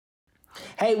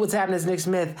Hey, what's happening? It's Nick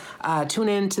Smith. Tune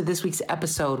in to this week's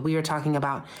episode. We are talking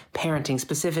about parenting,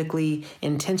 specifically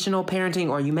intentional parenting,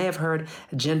 or you may have heard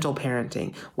gentle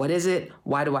parenting. What is it?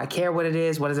 Why do I care what it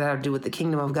is? What does it have to do with the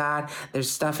kingdom of God? There's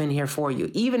stuff in here for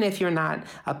you, even if you're not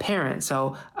a parent.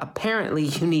 So apparently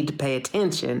you need to pay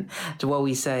attention to what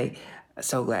we say.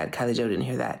 So glad Kylie Joe didn't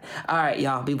hear that. All right,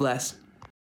 y'all, be blessed.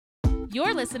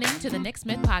 You're listening to the Nick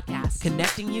Smith Podcast,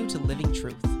 connecting you to living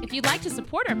truth. If you'd like to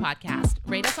support our podcast,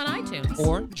 rate us on iTunes.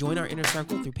 Or join our inner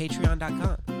circle through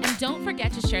patreon.com. And don't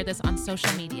forget to share this on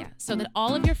social media so that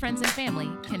all of your friends and family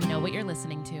can know what you're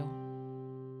listening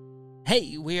to.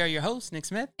 Hey, we are your hosts, Nick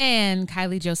Smith. And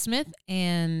Kylie Joe Smith.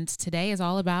 And today is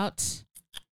all about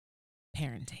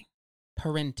parenting.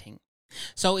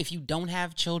 So if you don't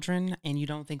have children and you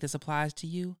don't think this applies to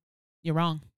you, you're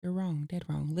wrong. You're wrong, dead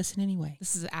wrong. Listen anyway.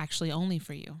 This is actually only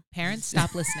for you. Parents,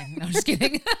 stop listening. No, I'm just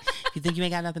kidding. You think you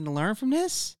ain't got nothing to learn from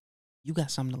this? You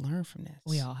got something to learn from this.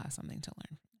 We all have something to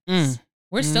learn.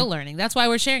 We're still learning. That's why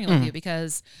we're sharing it with you,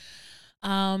 because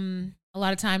a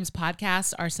lot of times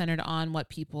podcasts are centered on what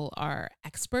people are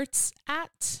experts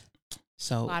at.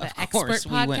 So a lot of course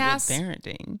expert we podcasts. went with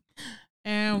parenting.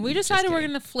 And we decided we're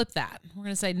going to flip that. We're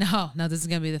going to say, no, this is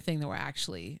going to be the thing that we're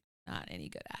actually not any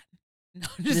good at. No,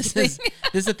 this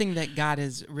is the thing that God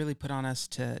has really put on us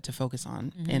to focus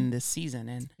on in this season.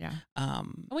 And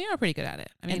we are pretty good at it.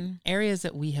 I mean, areas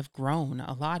that we have grown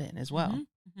a lot in as well.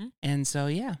 And so,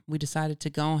 we decided to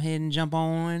go ahead and jump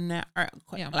on.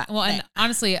 Well, and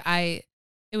honestly,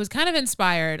 it was kind of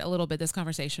inspired a little bit, this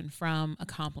conversation, from a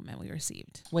compliment we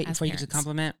received. Wait, before you get to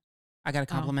compliment, I got a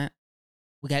compliment.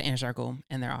 We got Inner Circle,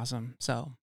 and they're awesome.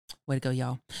 So, way to go,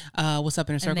 y'all. What's up,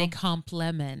 Inner Circle? And they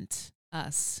compliment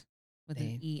us with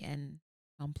an E-N,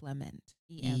 compliment.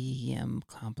 E-M,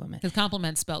 compliment. Because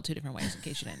compliment spelled two different ways, in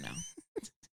case you didn't know.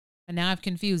 And now I've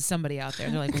confused somebody out there.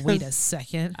 They're like, wait a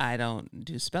second. I don't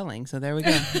do spelling, so there we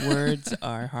go. Words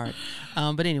are hard.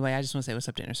 But anyway, I just want to say what's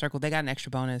up to Inner Circle. They got an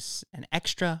extra bonus.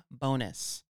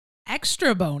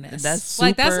 Extra bonus. That's super,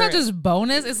 like, that's not just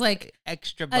bonus. It's like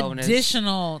extra bonus.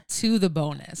 Additional to the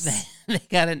bonus. They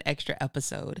got an extra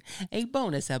episode, a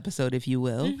bonus episode, if you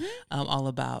will, all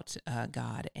about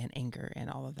God and anger and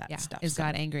all of that stuff. Is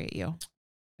God angry at you?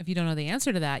 If you don't know the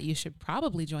answer to that, you should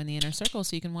probably join the Inner Circle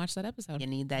so you can watch that episode. You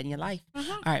need that in your life. All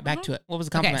right, back to it. What was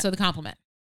the compliment? Okay, so the compliment.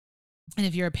 And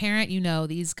if you're a parent, you know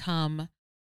these come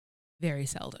very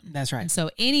seldom. That's right. And so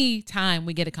anytime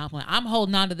we get a compliment, I'm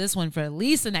holding on to this one for at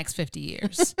least the next 50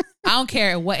 years. I don't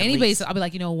care what anybody says. I'll be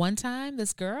like, one time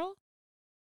this girl,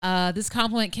 this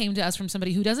compliment came to us from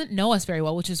somebody who doesn't know us very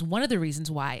well, which is one of the reasons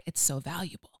why it's so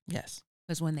valuable. Yes.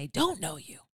 Because when they don't know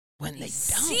you, when they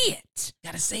see it.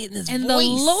 Gotta say it in this and voice.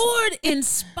 And the Lord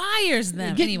inspires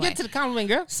them. Get to the compliment,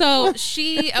 girl. So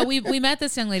we met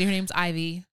this young lady. Her name's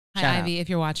Ivy. Hi, Shout Ivy. out. If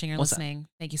you're watching or What's listening,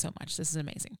 thank you so much. This is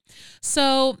amazing.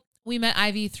 So we met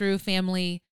Ivy through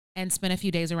family and spent a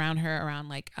few days around her around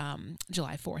like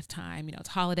July 4th time. It's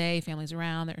holiday. Family's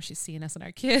around there. She's seeing us and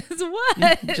our kids.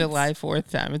 What? July 4th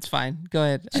time. It's fine. Go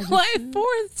ahead. July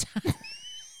 4th time.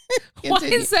 Why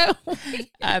is that weird?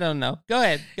 I don't know. Go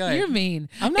ahead. You're mean.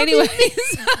 I'm not Anyways.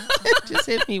 It just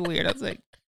hit me weird. I was like,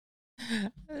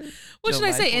 what should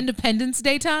I say? 4th. Independence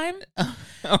Day time?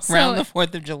 Around the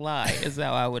 4th of July is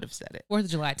how I would have said it. 4th of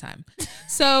July time.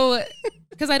 So,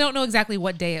 because I don't know exactly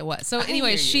what day it was. So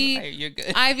anyway, you're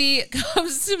good. Ivy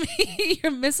comes to me.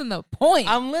 You're missing the point.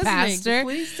 I'm listening. Pastor.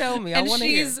 Please tell me. I want to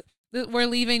hear. We're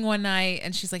leaving one night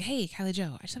and she's like, hey, Kylie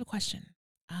Joe, I just have a question.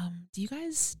 Do you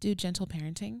guys do gentle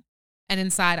parenting? And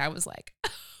inside I was like,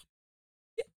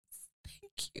 yes,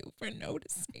 thank you for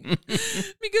noticing.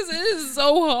 Because it is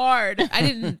so hard. I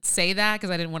didn't say that because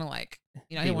I didn't want to I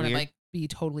didn't want to be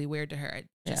totally weird to her.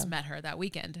 I just met her that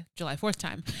weekend, July 4th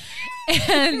time.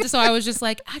 And so I was just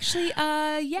like, actually,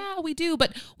 yeah, we do,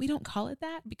 but we don't call it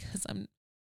that because I don't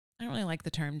really like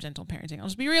the term gentle parenting. I'll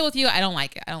just be real with you. I don't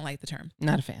like it. I don't like the term.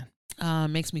 Not a fan.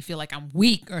 Makes me feel like I'm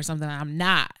weak or something. I'm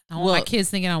not. I don't want my kids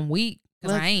thinking I'm weak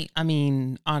because I ain't. I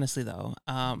mean, honestly though,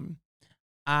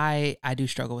 I do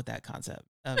struggle with that concept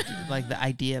of like the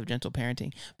idea of gentle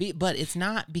parenting, but it's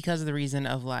not because of the reason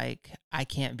of like, I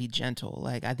can't be gentle.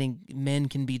 Like I think men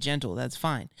can be gentle. That's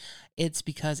fine. It's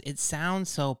because it sounds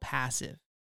so passive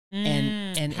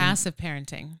and passive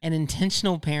parenting and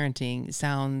intentional parenting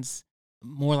sounds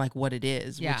more like what it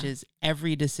is, which is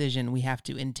every decision we have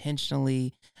to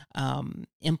intentionally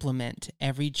implement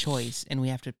every choice, and we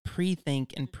have to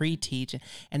pre-think and pre-teach.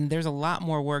 And there's a lot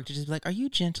more work to just be like, are you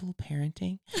gentle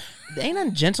parenting? Ain't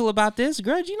nothing gentle about this,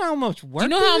 girl. Do you know how much work? Do you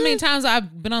know how many times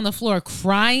I've been on the floor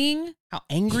crying how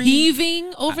angry,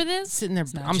 heaving over this. Sitting there,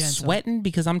 It's not I'm gentle. sweating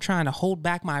because I'm trying to hold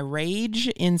back my rage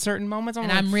in certain moments.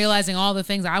 And I'm realizing all the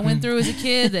things I went through as a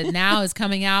kid that now is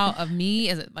coming out of me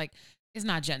as like, it's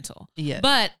not gentle. Yeah.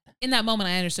 But in that moment,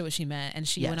 I understood what she meant. And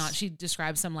she went Yes. on, she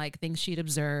described some like things she'd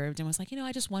observed and was like,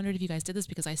 I just wondered if you guys did this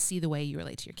because I see the way you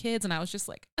relate to your kids. And I was just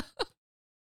like,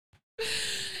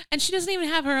 and she doesn't even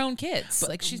have her own kids.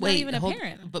 Like she's not even a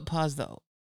parent. But pause though.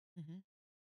 Mhm.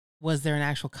 Was there an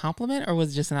actual compliment or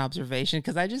was it just an observation?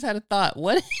 Because I just had a thought.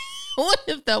 What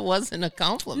if that wasn't a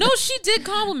compliment? No, she did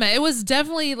compliment. It was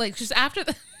definitely like just after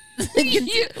the.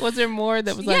 Was there more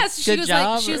that was like, Yes, good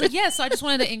job? She was like, yes. So I just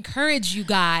wanted to encourage you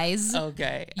guys.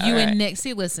 Okay. You and Nick.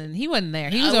 See, listen, he wasn't there.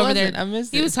 He was over there. I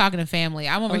missed it. He was talking to family.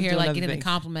 I'm over was here doing like other getting the things.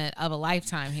 compliment of a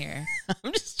lifetime here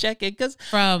I'm just checking because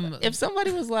from. if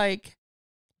somebody was like,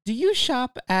 do you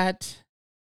shop at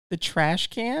the trash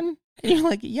can? And you're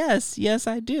like, yes,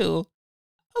 I do.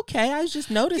 Okay, I was just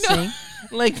noticing.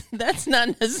 Like, that's not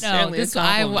necessarily a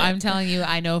compliment. I'm telling you,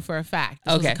 I know for a fact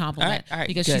this was Okay. a compliment All right,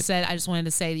 because she good. said, I just wanted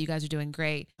to say that you guys are doing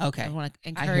great. Okay. I want to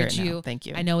I hear it encourage now. you. Thank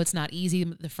you. I know it's not easy.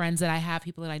 The friends that I have,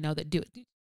 people that I know that do it.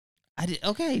 I did.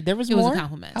 Okay, there was It more. was a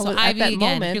compliment. I So was- at Ivy, that again, if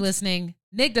moment- you're listening,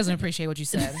 Nick doesn't appreciate what you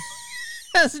said,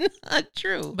 That's not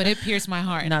true. but it pierced my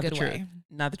heart in Not a the good truth. way.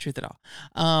 Not the truth at all.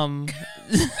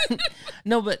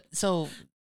 No, but so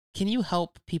can you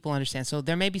help people understand? So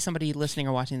there may be somebody listening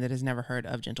or watching that has never heard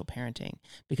of gentle parenting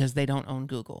because they don't own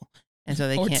Google. And so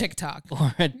they Or can't. TikTok.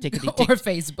 Or a tickety Or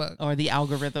Facebook. or the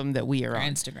algorithm that we are Or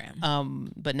on.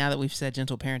 Instagram. But now that we've said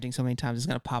gentle parenting so many times, it's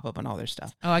going to pop up on all their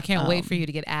stuff. Oh, I can't wait for you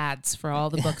to get ads for all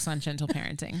the books on gentle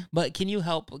parenting. But can you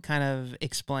help kind of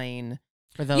explain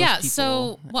for those Yeah, people?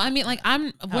 so I mean, like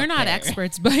we're not there.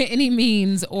 experts by any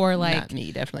means, or like not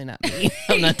me, definitely not me.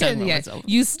 I'm not talking about yeah, myself.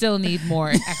 you still need more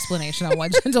explanation on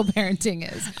what gentle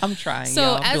parenting is. I'm trying.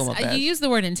 So I'm doing my as best. you use the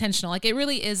word intentional, like it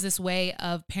really is this way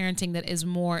of parenting that is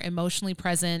more emotionally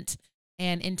present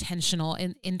and intentional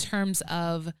in terms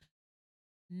of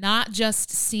not just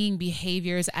seeing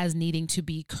behaviors as needing to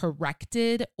be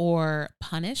corrected or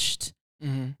punished,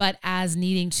 Mhm. but as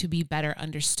needing to be better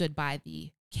understood by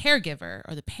the caregiver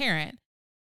or the parent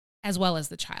as well as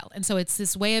the child. And so it's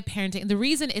this way of parenting. The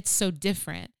reason it's so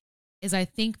different is I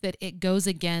think that it goes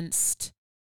against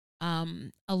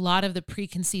a lot of the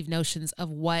preconceived notions of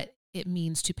what it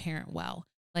means to parent well.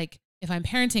 Like if I'm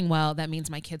parenting well, that means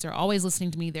my kids are always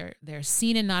listening to me. They're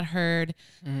seen and not heard.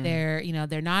 Mhm.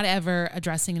 They're not ever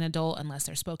addressing an adult unless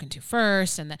they're spoken to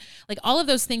first. And like all of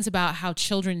those things about how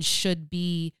children should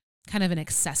be kind of an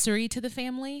accessory to the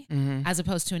family Mhm. as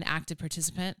opposed to an active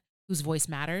participant whose voice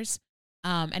matters.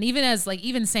 And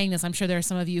even saying this, I'm sure there are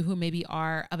some of you who maybe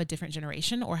are of a different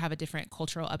generation or have a different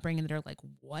cultural upbringing that are like,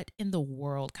 what in the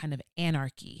world kind of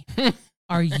anarchy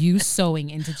are you sowing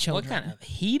into children? What kind of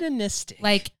hedonistic?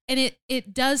 Like, and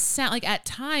it does sound like at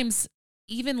times,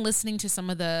 even listening to some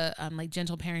of the like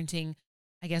gentle parenting,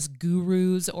 I guess,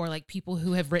 gurus or like people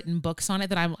who have written books on it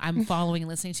that I'm following and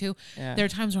listening to, yeah. there are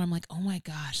times where I'm like, oh my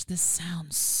gosh, this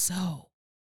sounds so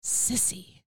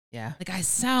sissy. Yeah. Like I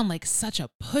sound like such a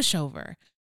pushover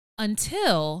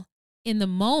until in the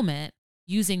moment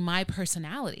using my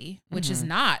personality, which is Mhm.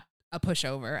 not a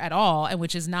pushover at all and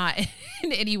which is not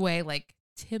in any way like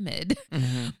timid.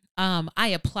 Mhm. I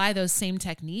apply those same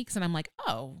techniques and I'm like,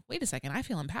 oh, wait a second, I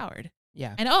feel empowered.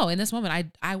 Yeah. And in this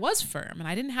moment, I was firm and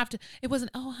I didn't have to, it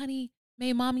wasn't, oh, honey,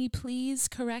 may mommy please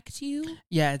correct you?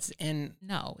 Yeah.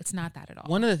 No, it's not that at all.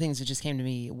 One of the things that just came to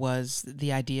me was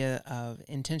the idea of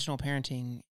intentional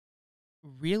parenting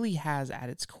really has at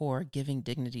its core giving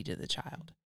dignity to the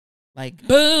child. Like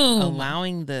Boom.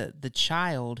 allowing the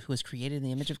child who is created in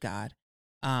the image of God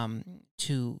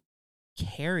to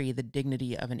carry the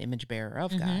dignity of an image bearer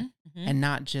of God Mhm. and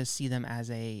not just see them as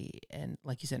and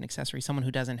like you said, an accessory, someone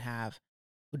who doesn't have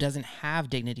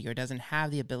dignity or doesn't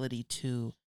have the ability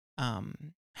to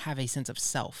have a sense of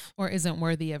self. Or isn't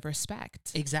worthy of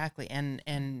respect. Exactly.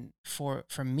 And for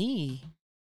me,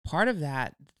 part of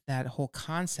that whole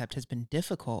concept has been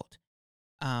difficult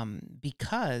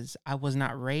because I was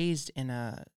not raised in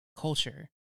a culture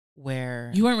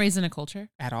where You weren't raised in a culture?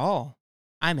 at all.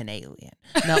 I'm an alien.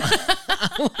 No,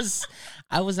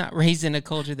 I was not raised in a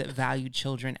culture that valued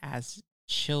children as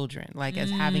children, like as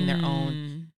having their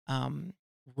own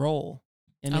role.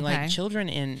 I mean, Okay. like children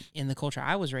in the culture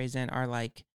I was raised in are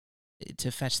like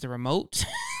to fetch the remote,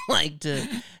 like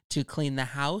to clean the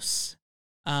house,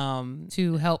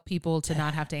 To help people to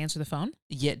not have to answer the phone?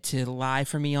 yet to lie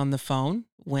for me on the phone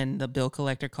when the bill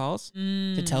collector calls,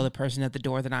 to tell the person at the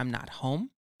door that I'm not home.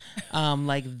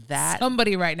 Like that.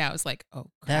 Somebody right now is like, oh,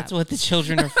 crap. That's what the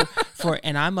children are for.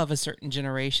 And I'm of a certain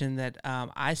generation that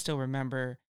I still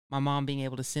remember my mom being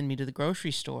able to send me to the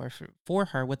grocery store for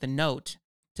her with a note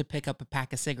to pick up a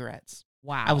pack of cigarettes.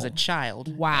 Wow. I was a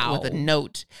child Wow. with a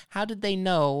note. How did they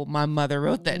know my mother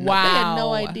wrote that Wow. note? They had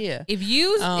no idea. If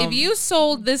you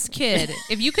sold this kid,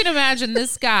 if you could imagine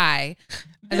this guy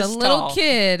as a little tall.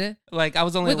 kid Like I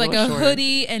was only with like little a shorter.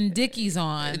 hoodie and Dickies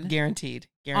on Guaranteed.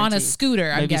 on a scooter,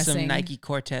 I'm Maybe guessing. some Nike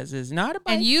Cortezes. Not a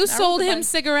bike. And you not sold a him bike.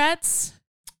 cigarettes?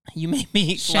 You made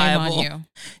me Shame liable. on you.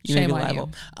 You made Shame me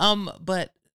on liable.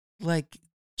 But like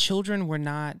children were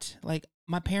not like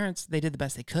my parents. They did the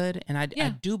best they could, and I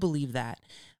do believe that.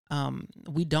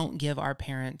 We don't give our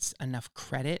parents enough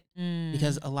credit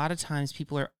because a lot of times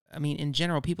in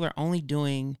general, people are only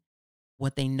doing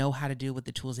what they know how to do with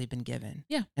the tools they've been given.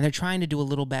 Yeah. And they're trying to do a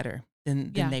little better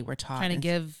than they were taught. Trying to And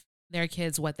give their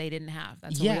kids what they didn't have.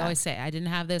 That's what we always say. I didn't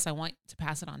have this. I want to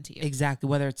pass it on to you. Exactly.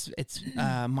 Whether it's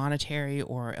monetary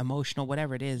or emotional,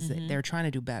 whatever it is, they're trying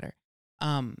to do better.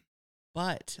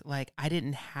 But like I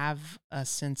didn't have a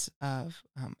sense of,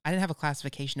 I didn't have a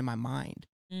classification in my mind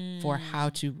for how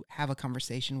to have a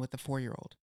conversation with a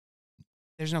 4-year-old.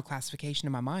 There's no classification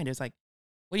in my mind. It was like,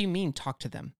 what do you mean talk to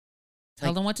them?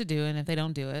 Tell them what to do, and if they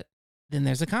don't do it, then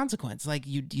there's a consequence. Like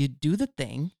you do the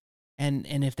thing, and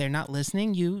if they're not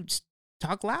listening, you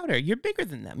talk louder. You're bigger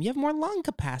than them. You have more lung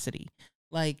capacity.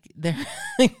 Like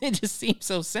it just seems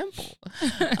so simple.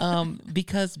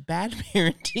 Because bad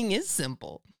parenting is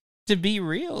simple. To be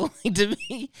real,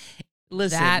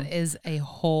 listen. that is a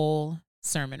whole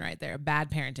sermon right there. Bad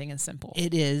parenting is simple.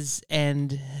 It is,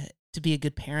 and to be a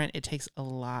good parent, it takes a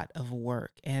lot of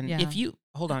work. And if you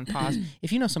hold on, pause.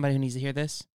 If you know somebody who needs to hear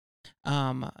this,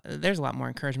 there's a lot more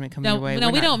encouragement coming your way. No,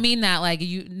 we don't mean that like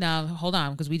you. No, hold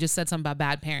on, because we just said something about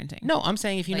bad parenting. No, I'm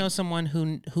saying if you know someone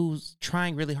who's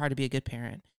trying really hard to be a good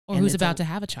parent, or who's about to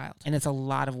have a child, and it's a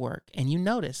lot of work, and you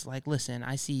notice, like, listen,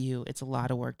 I see you. It's a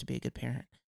lot of work to be a good parent.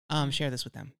 Share this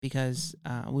with them because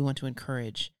we want to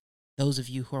encourage those of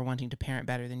you who are wanting to parent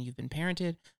better than you've been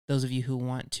parented. Those of you who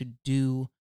want to do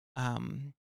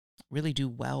really do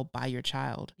well by your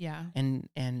child. Yeah. And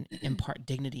impart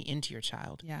dignity into your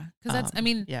child. Yeah. Because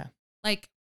like,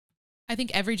 I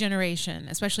think every generation,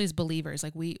 especially as believers,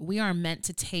 like we are meant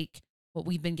to take what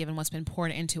we've been given, what's been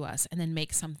poured into us, and then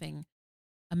make something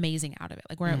amazing out of it.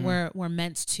 Like we're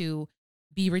meant to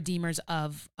be redeemers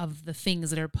of the things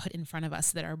that are put in front of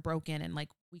us that are broken, and like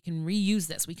we can reuse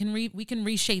this. We can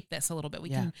reshape this a little bit. We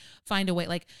can find a way,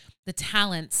 like the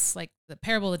talents, like the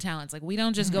parable of the talents. Like we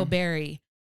don't just go bury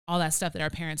all that stuff that our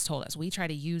parents told us. We try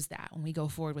to use that when we go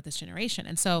forward with this generation.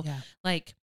 And so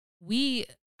like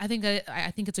I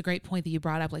think it's a great point that you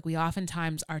brought up. Like we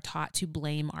oftentimes are taught to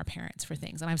blame our parents for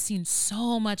things. And I've seen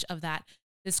so much of that,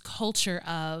 this culture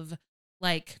of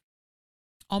like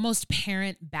almost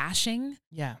parent bashing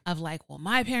of like, well,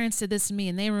 my parents did this to me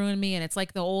and they ruined me. And it's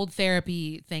like the old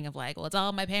therapy thing of like, well, it's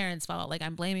all my parents' fault. Like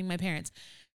I'm blaming my parents.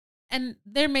 And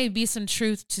there may be some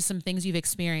truth to some things you've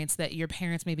experienced that your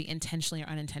parents maybe intentionally or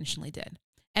unintentionally did.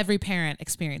 Every parent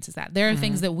experiences that. There are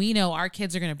things that we know our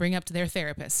kids are going to bring up to their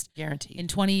therapist guaranteed in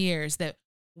 20 years that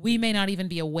we may not even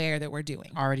be aware that we're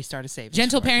doing. Already started saving.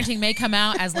 Gentle parenting may come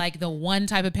out as like the one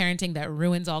type of parenting that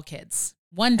ruins all kids.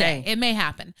 One day it may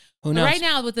happen. Who knows? But right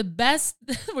now with the best,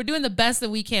 we're doing the best that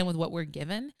we can with what we're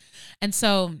given. And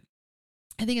so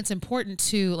I think it's important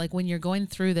to like when you're going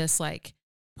through this like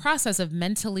process of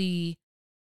mentally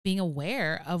being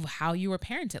aware of how you were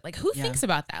parented. Like who thinks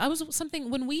about that? That was something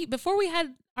before we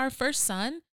had our first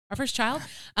child.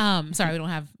 Sorry, we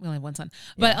only have one son.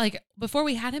 But like before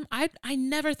we had him, I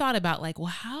never thought about like,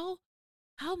 well,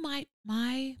 how might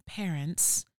my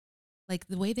parents, like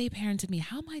the way they parented me,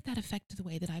 how might that affect the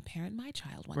way that I parent my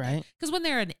child one day? Because when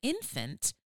they're an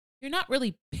infant, you're not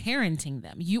really parenting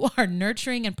them. You are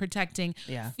nurturing and protecting,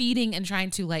 feeding and trying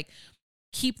to like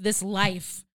keep this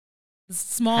life, this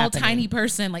small, tiny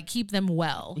person, like keep them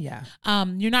well. Yeah.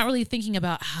 You're not really thinking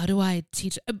about how do I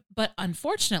teach, but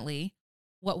unfortunately,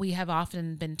 what we have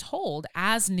often been told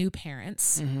as new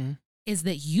parents is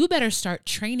that you better start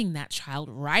training that child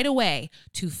right away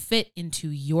to fit into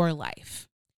your life.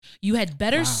 You had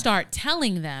better start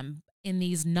telling them in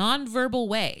these nonverbal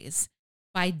ways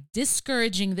by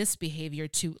discouraging this behavior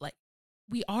to like,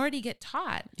 we already get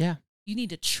taught. Yeah. You need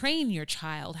to train your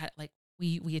child. Like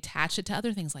we attach it to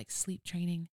other things like sleep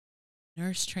training,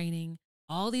 nurse training,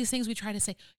 all these things we try to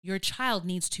say your child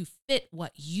needs to fit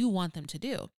what you want them to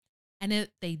do. And if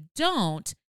they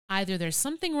don't, either there's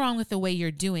something wrong with the way you're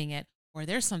doing it or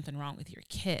there's something wrong with your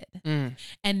kid.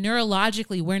 And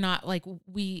neurologically, we're not like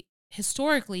we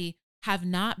historically have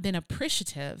not been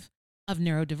appreciative of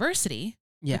neurodiversity,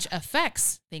 which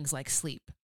affects things like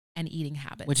sleep, and eating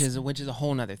habits. Which is a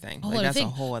whole nother thing. Whole Like other that's thing.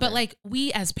 a whole other. But like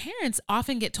we as parents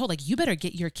often get told like, you better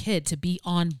get your kid to be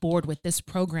on board with this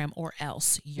program or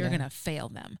else you're Yeah. going to fail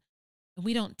them. And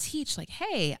we don't teach like,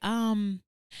 hey,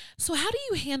 so how do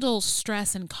you handle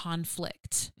stress and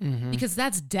conflict? Mhm. Because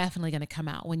that's definitely going to come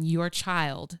out when your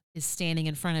child is standing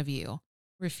in front of you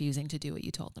refusing to do what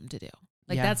you told them to do.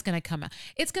 Like Yeah. that's going to come out.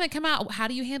 It's going to come out. How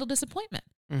do you handle disappointment?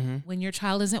 Mhm. When your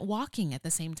child isn't walking at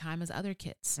the same time as other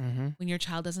kids, Mhm. when your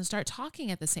child doesn't start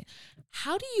talking at the same,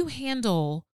 how do you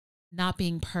handle not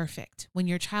being perfect when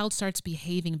your child starts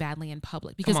behaving badly in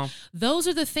public? Because Come on. those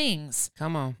are the things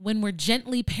Come on. when we're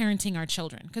gently parenting our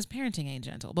children, because parenting ain't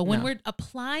gentle, but when No. we're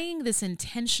applying this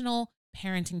intentional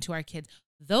parenting to our kids,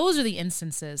 those are the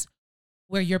instances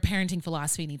where your parenting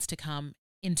philosophy needs to come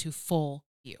into full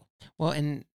view. Well,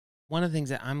 and one of the things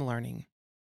that I'm learning,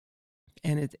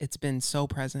 and it's been so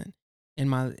present in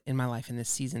my life in this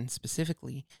season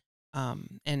specifically,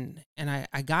 and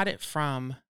I got it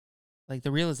from, like,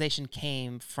 the realization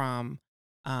came from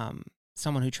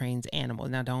someone who trains animals.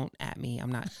 Now, don't at me.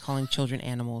 I'm not calling children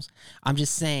animals. I'm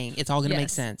just saying it's all going to make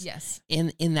sense. Yes.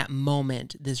 In that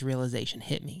moment, this realization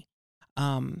hit me.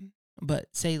 But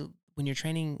say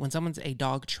when someone's a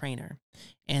dog trainer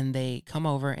and they come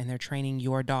over and they're training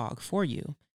your dog for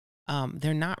you,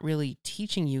 they're not really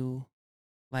teaching you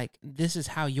like this is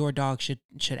how your dog should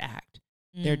act.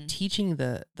 They're teaching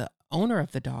the owner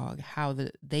of the dog how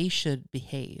they should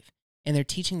behave, and they're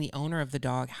teaching the owner of the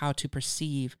dog how to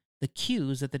perceive the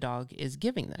cues that the dog is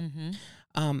giving them.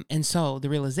 And so the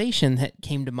realization that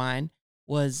came to mind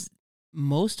was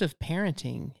most of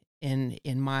parenting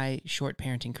in my short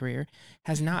parenting career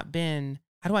has not been,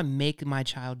 how do I make my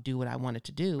child do what I want it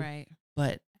to do? Right.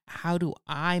 But how do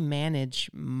I manage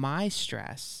my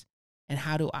stress, and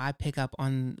how do I pick up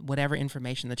on whatever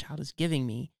information the child is giving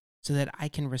me so that I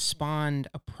can respond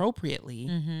appropriately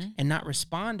and not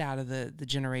respond out of the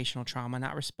generational trauma,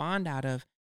 not respond out of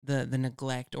the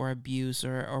neglect or abuse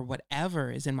or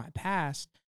whatever is in my past.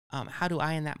 How do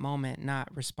I in that moment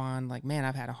not respond like, man,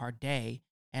 I've had a hard day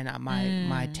and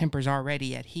my temper's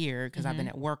already at here because I've been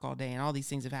at work all day and all these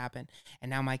things have happened, and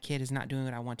now my kid is not doing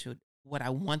what I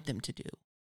want them to do.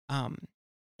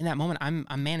 In that moment,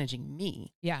 I'm managing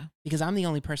me. Yeah. Because I'm the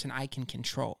only person I can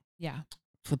control. Yeah.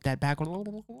 Flip that back.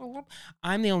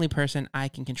 I'm the only person I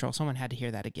can control. Someone had to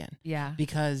hear that again. Yeah.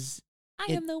 Because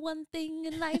I am the one thing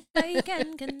in life I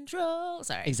can control.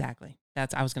 Sorry. Exactly.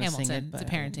 I was going to sing it. It's a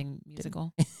parenting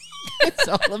musical. It's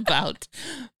all about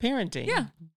parenting. Yeah.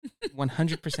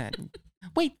 100%.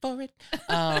 Wait for it.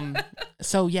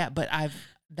 So yeah, but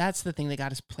that's the thing that God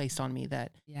has placed on me,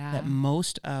 that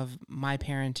most of my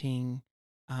parenting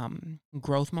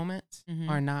growth moments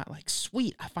are not like,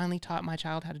 sweet, I finally taught my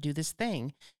child how to do this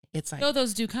thing. It's like, no,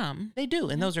 those do come. They do,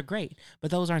 and those are great, but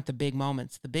those aren't the big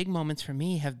moments. The big moments for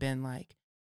me have been like,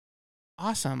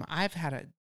 awesome, I've had a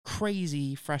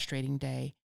crazy, frustrating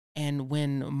day, and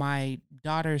when my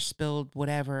daughter spilled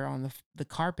whatever on the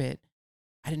carpet,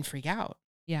 I didn't freak out.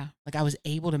 Yeah. Like, I was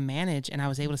able to manage, and I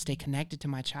was able to stay connected to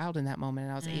my child in that moment.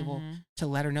 And I was able to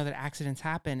let her know that accidents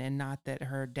happen, and not that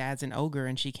her dad's an ogre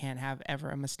and she can't have ever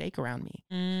a mistake around me.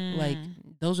 Like,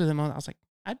 those are the moments I was like,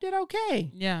 I did okay.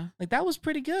 Yeah. Like, that was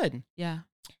pretty good. Yeah.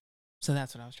 So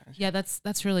that's what I was trying to say. Yeah,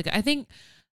 that's really good. I think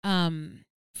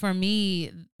for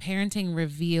me, parenting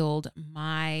revealed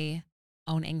my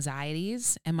own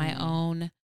anxieties and my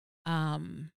own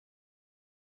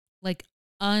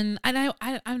and I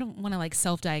don't want to like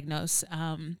self-diagnose,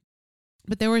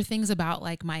 but there were things about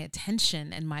like my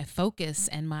attention and my focus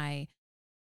and my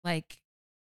like,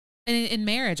 and in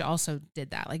marriage also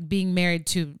did that, like being married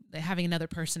to having another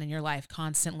person in your life,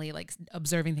 constantly like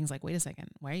observing things like, wait a second,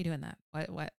 why are you doing that?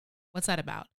 What's that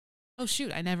about? Oh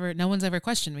shoot, no one's ever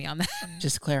questioned me on that.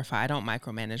 Just to clarify, I don't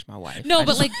micromanage my wife. No,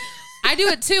 but like I do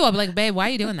it too. I'm like, babe, why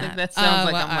are you doing that? That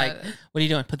sounds like I'm like, what are you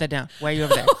doing? Put that down. Why are you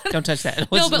over there? Don't touch that. No,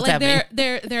 but what's like happening?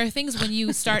 there are things when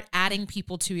you start adding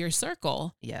people to your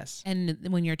circle. Yes. And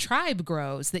when your tribe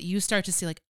grows, that you start to see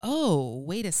like, oh,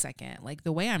 wait a second, like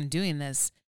the way I'm doing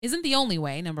this isn't the only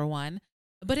way, number one,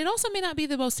 but it also may not be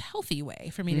the most healthy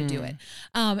way for me to do it.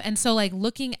 And so like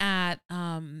looking at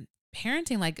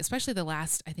parenting, like especially the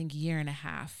last, I think, year and a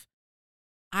half,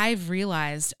 I've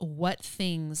realized what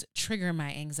things trigger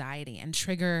my anxiety and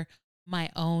trigger my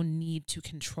own need to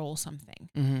control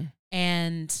something.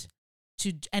 And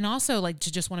also like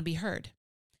to just want to be heard.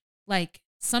 Like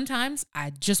sometimes I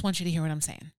just want you to hear what I'm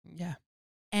saying. Yeah.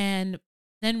 And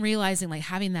then realizing like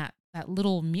having that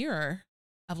little mirror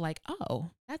of like,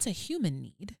 oh, that's a human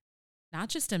need, not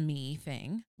just a me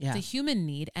thing. Yeah. It's a human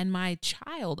need. And my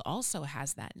child also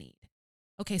has that need.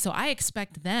 Okay, so I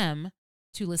expect them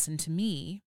to listen to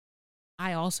me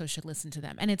I also should listen to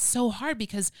them. And it's so hard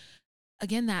because,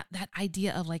 again, that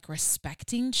idea of like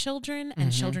respecting children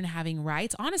and children having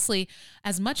rights. Honestly,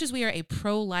 as much as we are a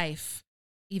pro-life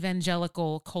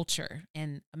evangelical culture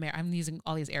in America, I'm using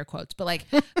all these air quotes, but like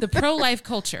the pro-life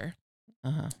culture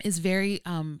is very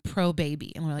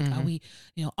pro-baby. And we're like,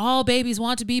 all babies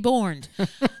want to be born.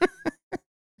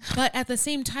 But at the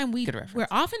same time, we're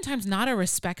oftentimes not a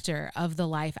respecter of the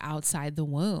life outside the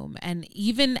womb. And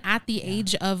even at the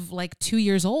age of like 2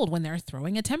 years old, when they're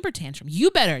throwing a temper tantrum, you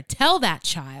better tell that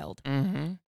child.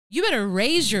 You better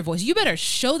raise your voice. You better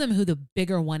show them who the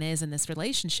bigger one is in this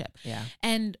relationship. Yeah.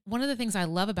 And one of the things I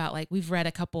love about, like, we've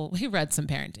read some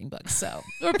parenting books. So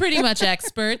we're pretty much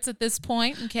experts at this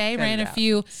point. Okay. Ran a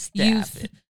few youth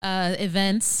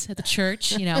events at the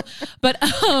church, but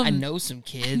I know some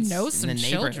kids. I know some in the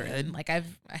children. Like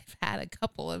I've had a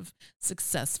couple of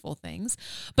successful things,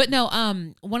 but no,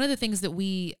 one of the things that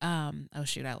we, oh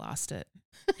shoot, I lost it.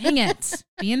 Dang it.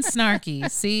 Being snarky.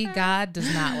 See, God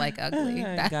does not like ugly.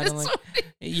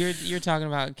 You're talking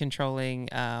about controlling,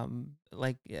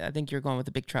 like, I think you're going with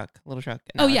the big truck, little truck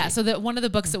analogy. Oh yeah. So one of the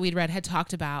books that we'd read had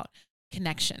talked about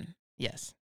connection.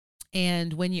 Yes.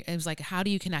 And it was like, how do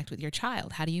you connect with your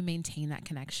child? How do you maintain that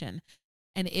connection?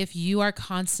 And if you are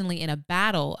constantly in a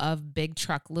battle of big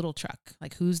truck, little truck,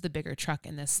 like who's the bigger truck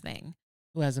in this thing?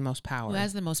 Who has the most power?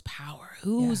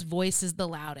 Whose voice is the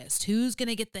loudest? Who's going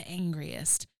to get the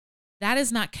angriest? That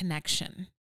is not connection.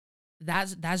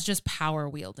 That's just power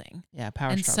wielding. Yeah,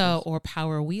 power and struggles. or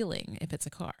power wheeling if it's a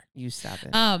car. You stop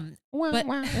it. But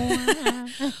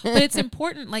it's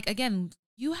important, like, again,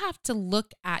 you have to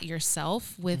look at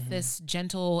yourself with this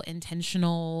gentle,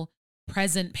 intentional,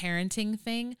 present parenting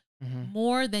thing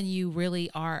more than you really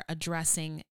are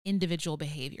addressing individual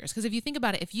behaviors. Because if you think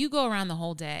about it, if you go around the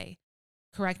whole day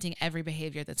correcting every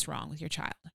behavior that's wrong with your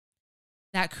child,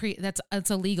 it's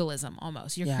a legalism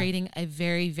almost. You're creating a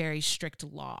very, very strict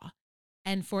law.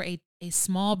 And for a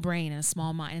small brain and a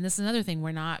small mind, and this is another thing,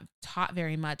 we're not taught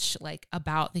very much like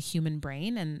about the human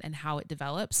brain and how it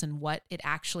develops and what it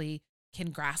actually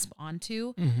can grasp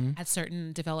onto at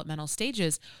certain developmental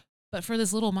stages. But for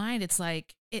this little mind, it's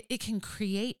like it can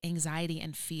create anxiety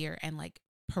and fear and like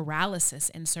paralysis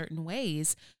in certain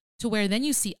ways, to where then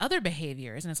you see other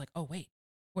behaviors and it's like, oh wait,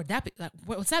 what's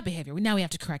that behavior? Now we have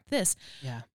to correct this.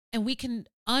 Yeah. And we can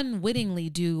unwittingly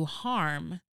do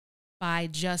harm by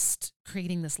just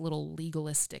creating this little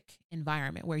legalistic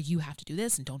environment where you have to do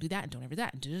this and don't do that and don't ever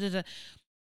that and da-da-da-da.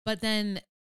 But then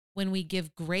when we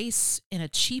give grace in a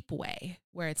cheap way,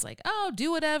 where it's like, oh,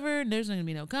 do whatever, and there's not gonna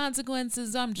be no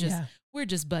consequences. We're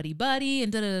just buddy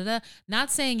and da-da-da-da.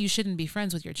 Not saying you shouldn't be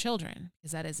friends with your children,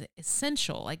 because that is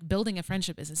essential. Like, building a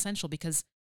friendship is essential, because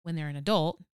when they're an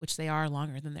adult, which they are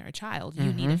longer than they're a child,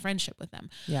 you need a friendship with them.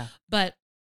 Yeah. But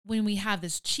when we have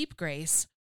this cheap grace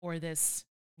or this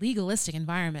legalistic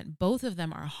environment, both of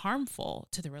them are harmful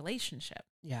to the relationship.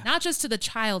 Yeah. Not just to the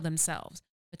child themselves,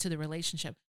 but to the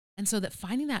relationship. And so that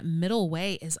finding that middle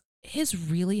way is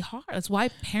really hard. That's why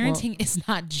parenting is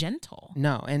not gentle.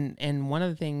 No. And one of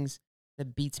the things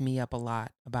that beats me up a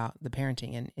lot about the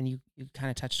parenting, and you kind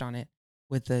of touched on it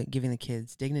with the giving the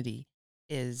kids dignity,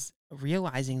 is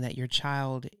realizing that your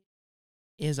child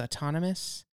is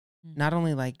autonomous. Not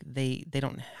only like they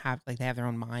don't have, like, they have their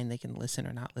own mind, they can listen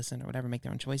or not listen or whatever, make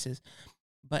their own choices,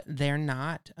 but they're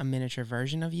not a miniature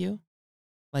version of you.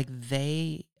 Like,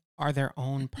 they are their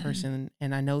own person.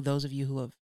 And I know those of you who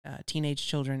have teenage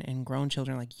children and grown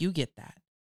children, like, you get that.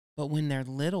 But when they're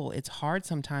little, it's hard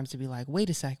sometimes to be like, wait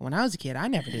a second, when I was a kid, I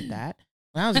never did that.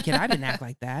 When I was a kid, I didn't act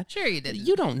like that. Sure you didn't.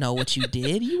 You don't know what you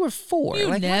did. You were 4.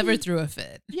 You never threw a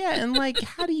fit. Yeah, and like,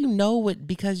 how do you know what,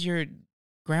 because your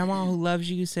grandma who loves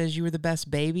you says you were the best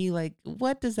baby? Like,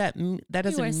 what does that mean? That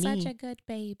doesn't mean. You were such a good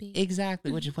baby.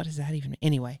 Exactly. What does that even mean?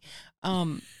 Anyway,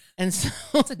 and so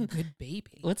what's a good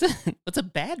baby? What's a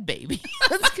bad baby?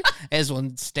 As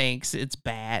one stinks, it's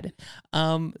bad.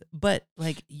 But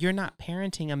like, you're not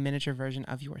parenting a miniature version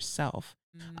of yourself.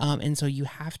 And so you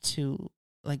have to,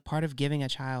 like, part of giving a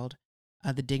child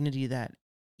the dignity that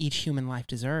each human life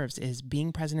deserves is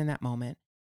being present in that moment,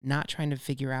 not trying to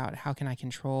figure out how can I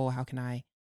control, how can I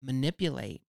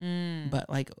manipulate, but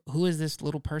like, who is this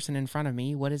little person in front of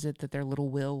me? What is it that their little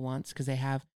will wants? Because they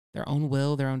have their own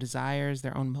will, their own desires,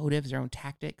 their own motives, their own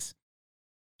tactics.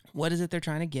 What is it they're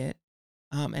trying to get?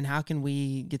 And how can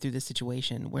we get through this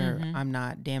situation where I'm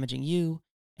not damaging you,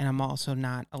 and I'm also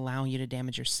not allowing you to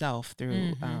damage yourself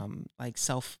through like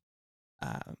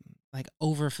like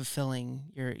over-fulfilling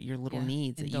your little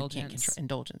needs that you can't control.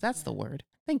 Indulgence. That's the word.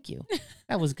 Thank you.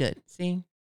 That was good. See?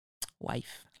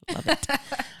 Wife. Love it.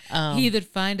 He that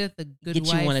findeth a good get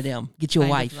wife. Get you one of them. Get you a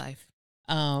wife.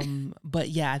 But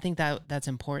yeah, I think that's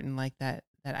important. Like that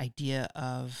idea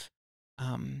of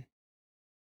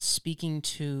speaking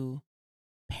to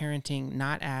parenting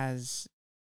not as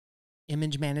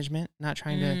image management, not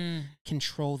trying to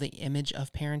control the image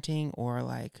of parenting, or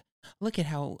like, look at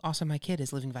how awesome my kid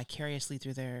is, living vicariously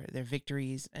through their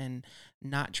victories, and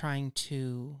not trying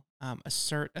to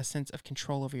assert a sense of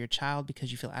control over your child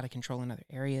because you feel out of control in other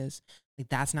areas. Like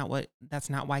that's not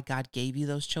why God gave you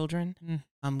those children.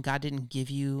 God didn't give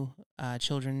you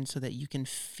children so that you can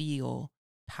feel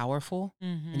powerful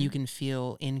and you can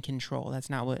feel in control. That's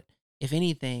not what. If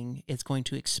anything, it's going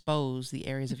to expose the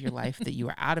areas of your life that you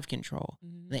are out of control,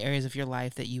 the areas of your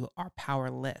life that you are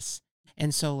powerless.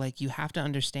 And so, like, you have to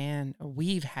understand, or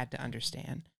we've had to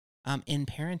understand, in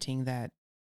parenting, that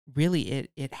really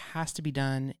it has to be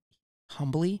done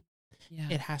humbly. Yeah.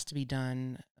 It has to be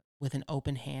done with an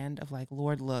open hand of like,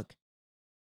 Lord, look,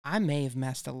 I may have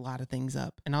messed a lot of things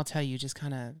up. And I'll tell you, just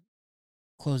kind of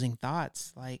closing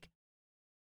thoughts, like,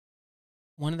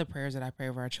 one of the prayers that I pray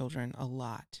over our children a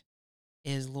lot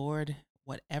is, Lord,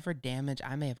 whatever damage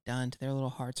I may have done to their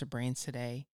little hearts or brains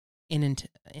today,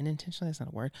 unintentionally, that's not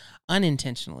a word,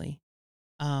 unintentionally,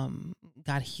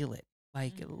 God, heal it.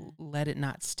 Like, let it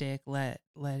not stick. Let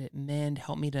it mend.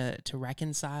 Help me to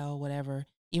reconcile whatever.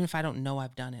 Even if I don't know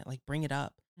I've done it, like, bring it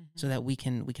up so that we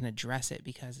can address it,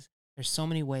 because there's so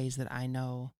many ways that I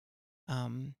know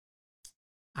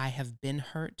I have been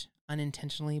hurt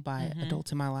unintentionally by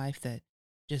adults in my life, that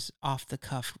just off the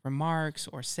cuff remarks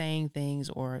or saying things,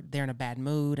 or they're in a bad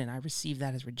mood and I receive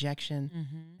that as rejection.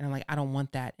 And I'm like, I don't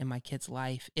want that in my kid's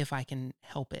life if I can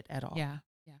help it at all. Yeah.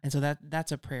 And so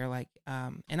that's a prayer, like,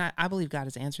 and I believe God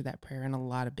has answered that prayer in a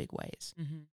lot of big ways.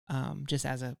 Just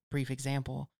as a brief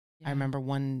example, I remember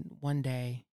one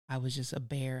day I was just a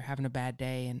bear having a bad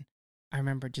day. And I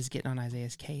remember just getting on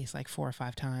Isaiah's case like 4 or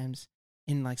 5 times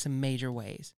in like some major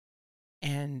ways.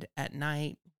 And at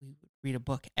night, we would read a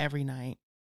book every night.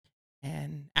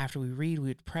 And after we read, we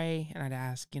would pray, and I'd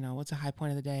ask, what's a high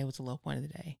point of the day? What's a low point of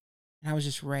the day? And I was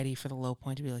just ready for the low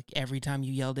point to be like, every time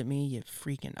you yelled at me, you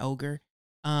freaking ogre.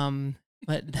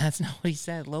 But that's not what he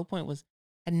said. Low point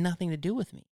had nothing to do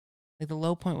with me. Like, the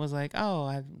low point was like, oh,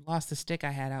 I've lost the stick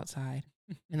I had outside.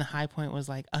 And the high point was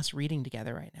like us reading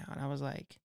together right now. And I was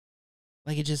like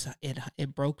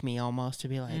it broke me almost to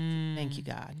be like, thank you,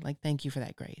 God. Like, thank you for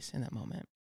that grace in that moment.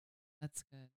 That's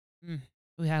good.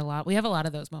 We have a lot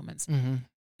of those moments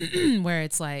where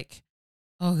it's like,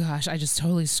 oh gosh, I just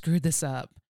totally screwed this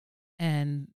up.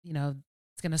 And,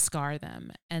 it's going to scar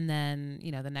them. And then,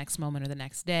 the next moment or the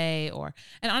next day,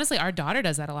 and honestly, our daughter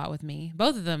does that a lot with me.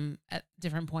 Both of them at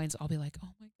different points, I'll be like, oh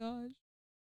my gosh,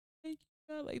 thank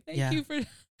you, God. Like,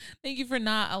 thank you for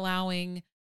not allowing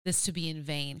this to be in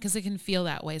vain. Cause it can feel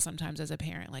that way sometimes as a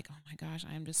parent. Like, oh my gosh,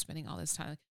 I am just spending all this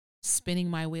time spinning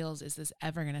my wheels. Is this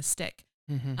ever going to stick?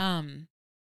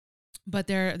 But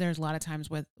there's a lot of times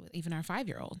with even our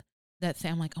 5-year-old that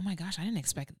I'm like, oh my gosh, I didn't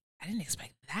expect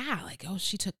that. Like, oh,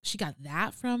 she got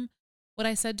that from what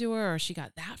I said to her, or she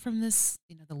got that from this,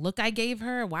 the look I gave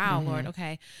her. Wow, Lord.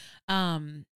 Okay.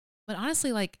 But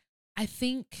honestly, like, I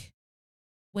think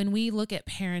when we look at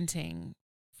parenting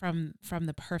from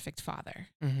the perfect father,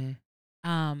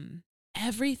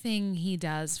 everything he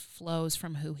does flows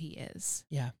from who he is.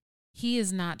 Yeah. He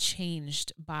is not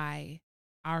changed by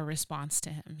our response to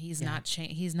him. He's not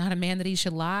a man that he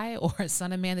should lie, or a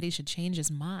son of man that he should change his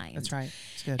mind. That's right.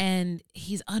 It's good. And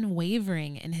he's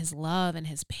unwavering in his love and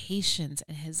his patience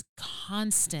and his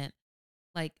constant,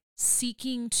 like,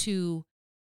 seeking to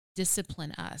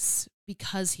discipline us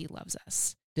because he loves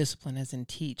us. Discipline as in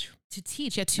teach. To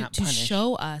teach, to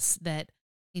show us that,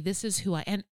 hey, this is who I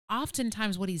am. And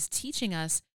oftentimes what he's teaching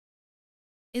us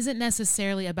isn't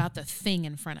necessarily about the thing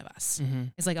in front of us.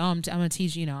 It's like, oh, I'm going to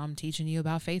teach you, I'm teaching you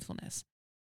about faithfulness.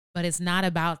 But it's not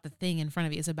about the thing in front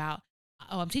of you. It's about,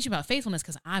 oh, I'm teaching about faithfulness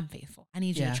because I'm faithful. I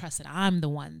need you to trust that I'm the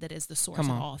one that is the source of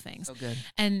all things. So good.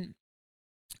 And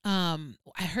I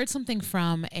heard something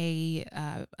from a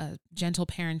gentle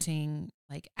parenting,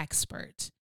 like,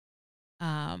 expert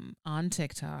on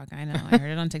TikTok. I know, I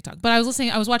heard it on TikTok. But I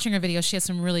was watching her video. She has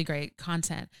some really great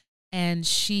content. And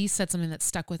she said something that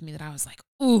stuck with me that I was like,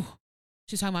 ooh.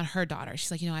 She was talking about her daughter.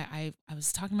 She's like, I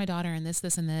was talking to my daughter and this,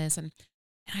 and this. And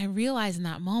I realized in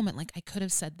that moment, like, I could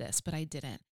have said this, but I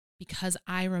didn't, because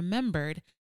I remembered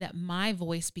that my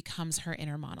voice becomes her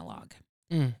inner monologue.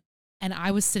 And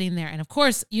I was sitting there. And of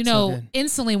course,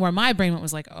 instantly where my brain went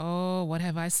was like, oh, what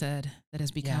have I said that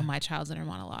has become my child's inner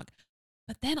monologue?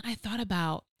 But then I thought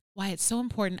about why it's so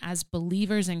important as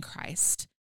believers in Christ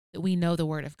that we know the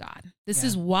word of God. This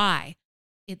is why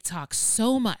it talks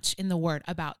so much in the word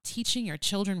about teaching your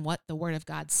children what the word of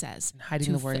God says. And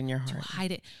hiding the word in your heart. To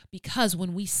hide it. Because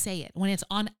when we say it, when it's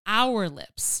on our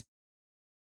lips,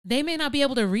 they may not be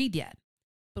able to read yet,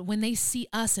 but when they see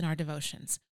us in our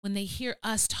devotions, when they hear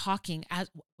us talking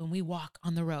when we walk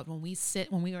on the road, when we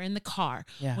sit, when we are in the car,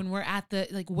 when we're at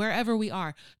wherever we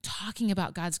are, talking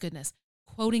about God's goodness,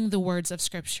 quoting the words of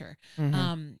scripture,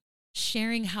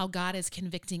 sharing how God is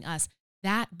convicting us,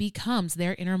 that becomes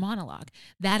their inner monologue.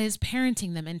 That is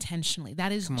parenting them intentionally.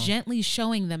 That is gently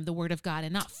showing them the word of God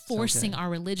and not forcing our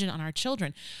religion on our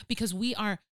children, because we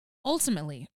are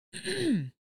ultimately,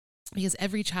 because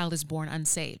every child is born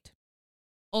unsaved.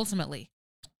 Ultimately,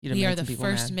 we are the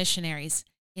first missionaries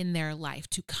in their life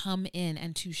to come in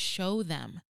and to show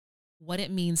them what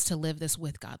it means to live this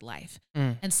with God life.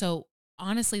 And so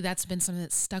honestly, that's been something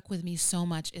that stuck with me so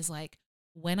much, is like,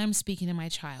 when I'm speaking to my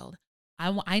child,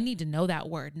 I need to know that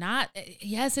word.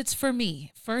 Yes, it's for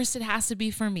me. First, it has to be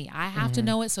for me. I have to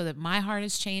know it so that my heart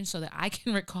is changed, so that I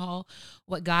can recall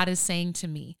what God is saying to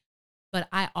me. But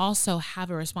I also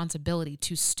have a responsibility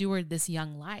to steward this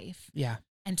young life. Yeah.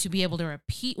 And to be able to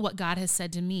repeat what God has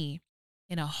said to me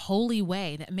in a holy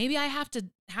way, that maybe I have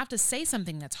to say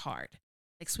something that's hard.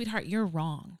 Like, sweetheart, you're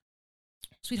wrong.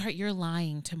 Sweetheart, you're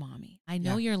lying to mommy. I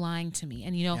know you're lying to me.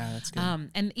 And, that's good.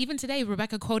 And even today,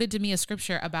 Rebecca quoted to me a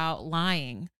scripture about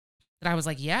lying that I was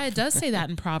like, yeah, it does say that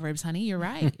in Proverbs, honey. You're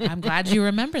right. I'm glad you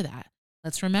remember that.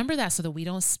 Let's remember that so that we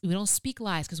don't speak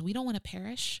lies, because we don't want to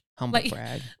perish. Humble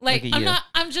brag.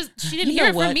 She didn't hear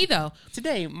it from me though.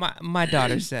 Today, my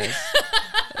daughter says,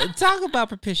 talk about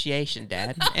propitiation,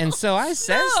 Dad. And so I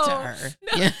says to her.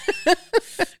 No.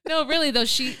 No, really though,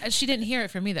 she didn't hear it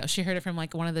from me though. She heard it from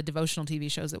like one of the devotional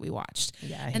TV shows that we watched.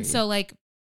 Yeah. And so like,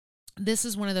 this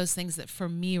is one of those things that for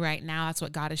me right now, that's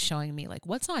what God is showing me. Like,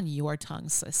 what's on your tongue,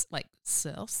 sis? Like,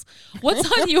 sis?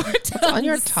 What's on your tongue? What's on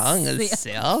your tongue,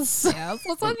 sis?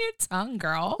 What's on your tongue,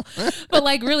 girl? But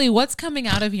like, really, what's coming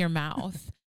out of your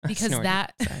mouth? Because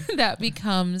that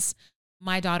becomes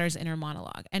my daughter's inner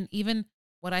monologue. And even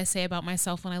what I say about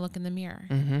myself when I look in the mirror,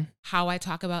 how I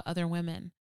talk about other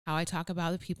women, how I talk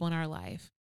about the people in our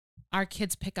life. Our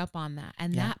kids pick up on that.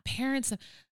 And that parents...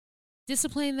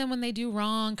 disciplining them when they do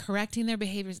wrong, correcting their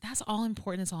behaviors, that's all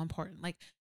important. It's all important. Like,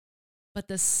 but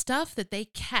the stuff that they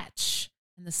catch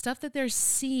and the stuff that they're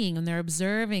seeing and they're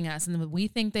observing us and we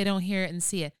think they don't hear it and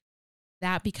see it,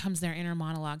 that becomes their inner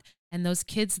monologue. And those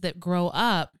kids that grow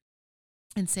up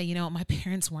and say, you know, my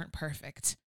parents weren't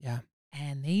perfect. Yeah.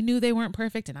 And they knew they weren't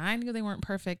perfect and I knew they weren't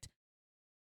perfect,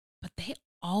 but they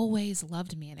always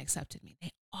loved me and accepted me.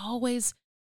 They always,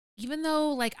 even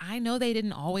though, like, I know they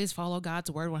didn't always follow God's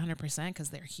word 100% because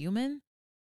they're human,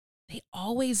 they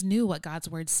always knew what God's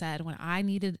word said. When I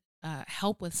needed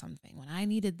help with something, when I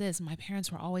needed this, my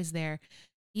parents were always there.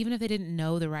 Even if they didn't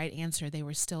know the right answer, they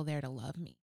were still there to love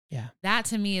me. Yeah. That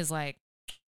to me is like,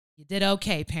 you did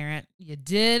okay, parent. You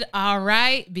did all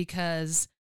right, because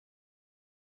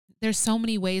there's so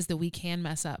many ways that we can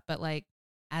mess up. But like,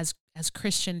 as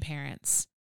Christian parents,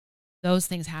 those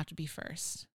things have to be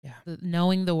first. Yeah.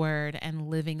 Knowing the word and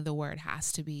living the word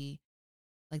has to be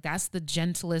like, that's the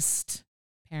gentlest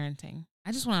parenting.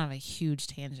 I just went on a huge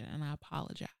tangent and I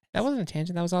apologize. That wasn't a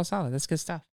tangent. That was all solid. That's good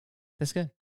stuff. That's good.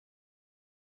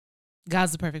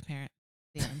 God's the perfect parent.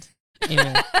 The end.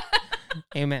 Amen.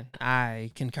 Amen. I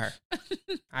concur.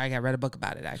 I read a book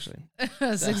about it, actually.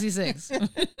 66.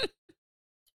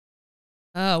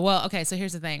 Oh, well, okay. So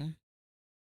here's the thing.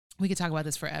 We could talk about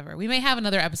this forever. We may have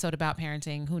another episode about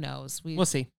parenting. Who knows? We'll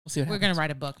see. We'll see what happens. We're going to write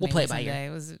a book. We'll play it by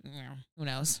ear. Who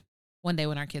knows? One day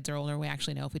when our kids are older, we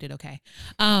actually know if we did okay.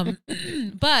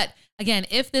 But again,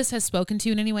 if this has spoken to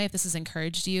you in any way, if this has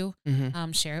encouraged you,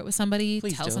 share it with somebody.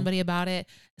 Please tell somebody about it.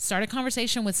 Start a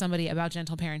conversation with somebody about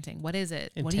gentle parenting. What is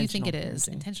it? What do you think it is?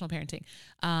 Intentional parenting.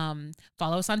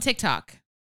 Follow us on TikTok,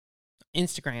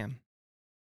 Instagram,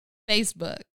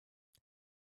 Facebook,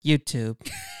 YouTube.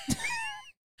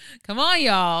 Come on,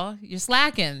 y'all. You're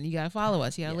slacking. You got to follow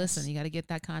us. You got to listen. You got to get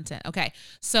that content. Okay.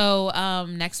 So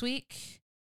next week,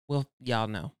 y'all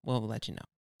know. We'll let you know.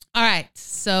 All right.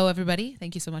 So everybody,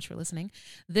 thank you so much for listening.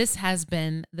 This has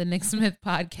been the Nick Smith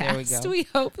Podcast. There we go. We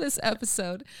hope this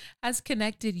episode has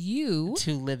connected you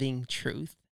to living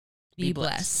truth. Be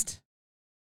blessed.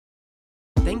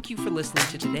 Thank you for listening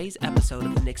to today's episode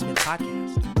of the Nick Smith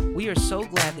Podcast. We are so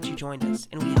glad that you joined us,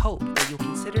 and we hope that you'll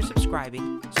consider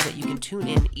subscribing so that you can tune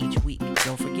in each week.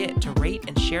 Don't forget to rate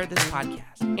and share this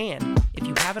podcast. And if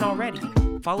you haven't already,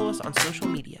 follow us on social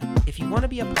media. If you want to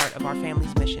be a part of our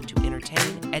family's mission to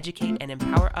entertain, educate, and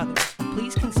empower others,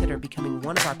 please consider becoming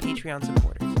one of our Patreon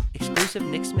supporters. Exclusive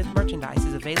Nick Smith merchandise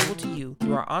is available to you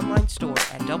through our online store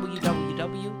at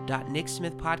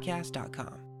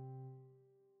www.nicksmithpodcast.com.